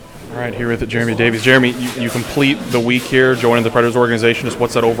All right, here with Jeremy Davies. Jeremy, you complete the week here joining the Predators organization. Just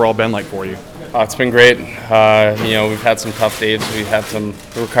what's that overall been like for you? It's been great. We've had some tough days. We've had some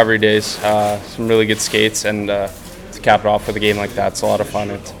recovery days, some really good skates, and to cap it off with a game like that, it's a lot of fun.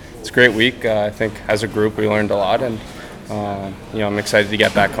 It's a great week. I think as a group we learned a lot, and I'm excited to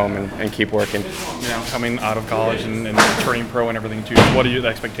get back home and keep working. Coming out of college and turning pro and everything too, what are the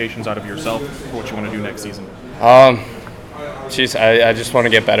expectations out of yourself for what you want to do next season? I just want to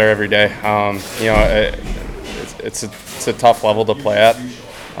get better every day. It's a tough level to play at.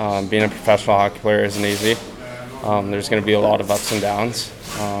 Being a professional hockey player isn't easy. There's going to be a lot of ups and downs,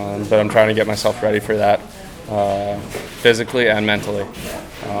 but I'm trying to get myself ready for that physically and mentally.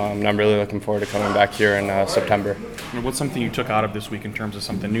 And I'm really looking forward to coming back here in September. What's something you took out of this week in terms of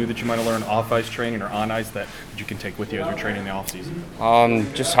something new that you might have learned off-ice training or on ice that you can take with you as you're training in the off-season?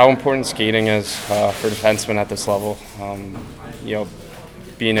 Just how important skating is for defensemen at this level.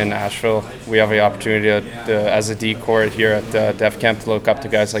 Being in Nashville, we have the opportunity as a D-corps here at Def Camp to look up to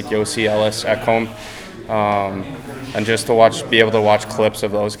guys like Josi, Ellis, Ekholm, and just to be able to watch clips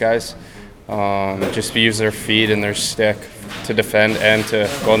of those guys, just to use their feet and their stick to defend and to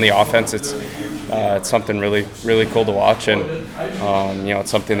go on the offense. It's something really, really cool to watch, and it's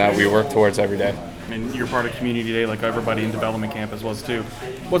something that we work towards every day. And you're part of Community Day, like everybody in development camp as well as too.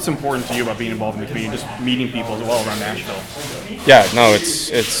 What's important to you about being involved in the community, just meeting people as well around Nashville? Yeah, no,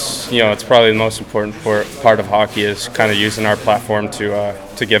 it's probably the most important part of hockey is kind of using our platform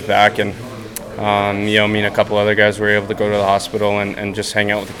to give back, and me and a couple other guys were able to go to the hospital and just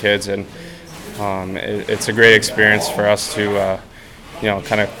hang out with the kids, and it's a great experience for us to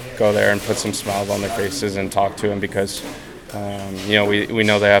kind of go there and put some smiles on their faces and talk to them because we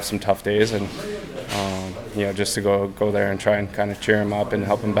know they have some tough days, and just to go there and try and kind of cheer them up and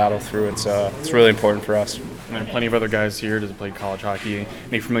help them battle through. It's really important for us. And there are plenty of other guys here that play college hockey.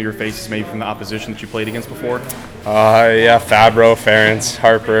 Any familiar faces maybe from the opposition that you played against before? Fabro, Ference,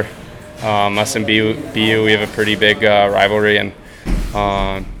 Harper. Us and BU, we have a pretty big rivalry, and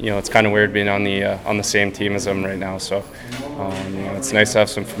it's kind of weird being on the same team as them right now. So it's nice to have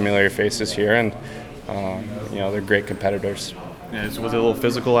some familiar faces here, and they're great competitors. Yeah, so was it a little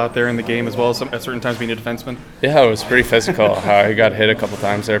physical out there in the game as well at certain times being a defenseman? Yeah, it was pretty physical. He got hit a couple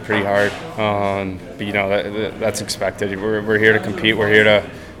times there pretty hard, but that's expected. We're here to compete. We're here to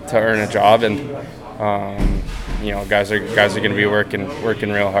earn a job, and guys are going to be working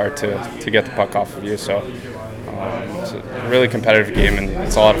real hard to get the puck off of you. So it's a really competitive game, and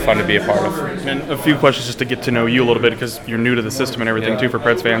it's a lot of fun to be a part of. And a few questions just to get to know you a little bit because you're new to the system and everything too for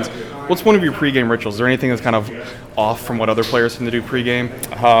Preds fans. What's one of your pregame rituals? Is there anything that's kind of off from what other players tend to do pregame?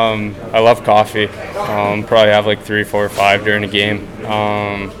 I love coffee. Probably have like 3, 4, or 5 during a game.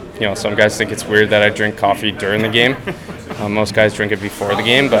 Some guys think it's weird that I drink coffee during the game. Most guys drink it before the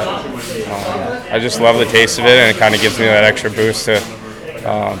game, but I just love the taste of it, and it kind of gives me that extra boost to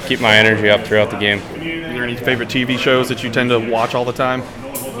keep my energy up throughout the game. Are there any favorite TV shows that you tend to watch all the time?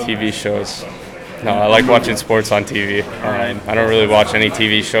 TV shows? No, I like watching sports on TV. I don't really watch any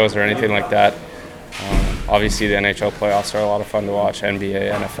TV shows or anything like that. Obviously, the NHL playoffs are a lot of fun to watch,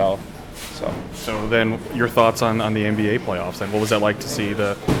 NBA, NFL. So then your thoughts on the NBA playoffs, and what was that like to see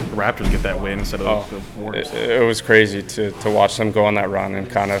the Raptors get that win instead of the Warriors? It was crazy to watch them go on that run and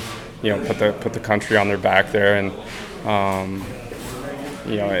kind of put the country on their back there, and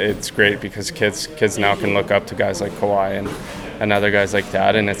it's great because kids now can look up to guys like Kawhi and other guys like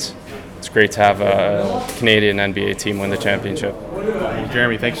that, and it's great to have a Canadian NBA team win the championship. Well,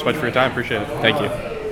 Jeremy, thanks so much for your time. Appreciate it. Thank you.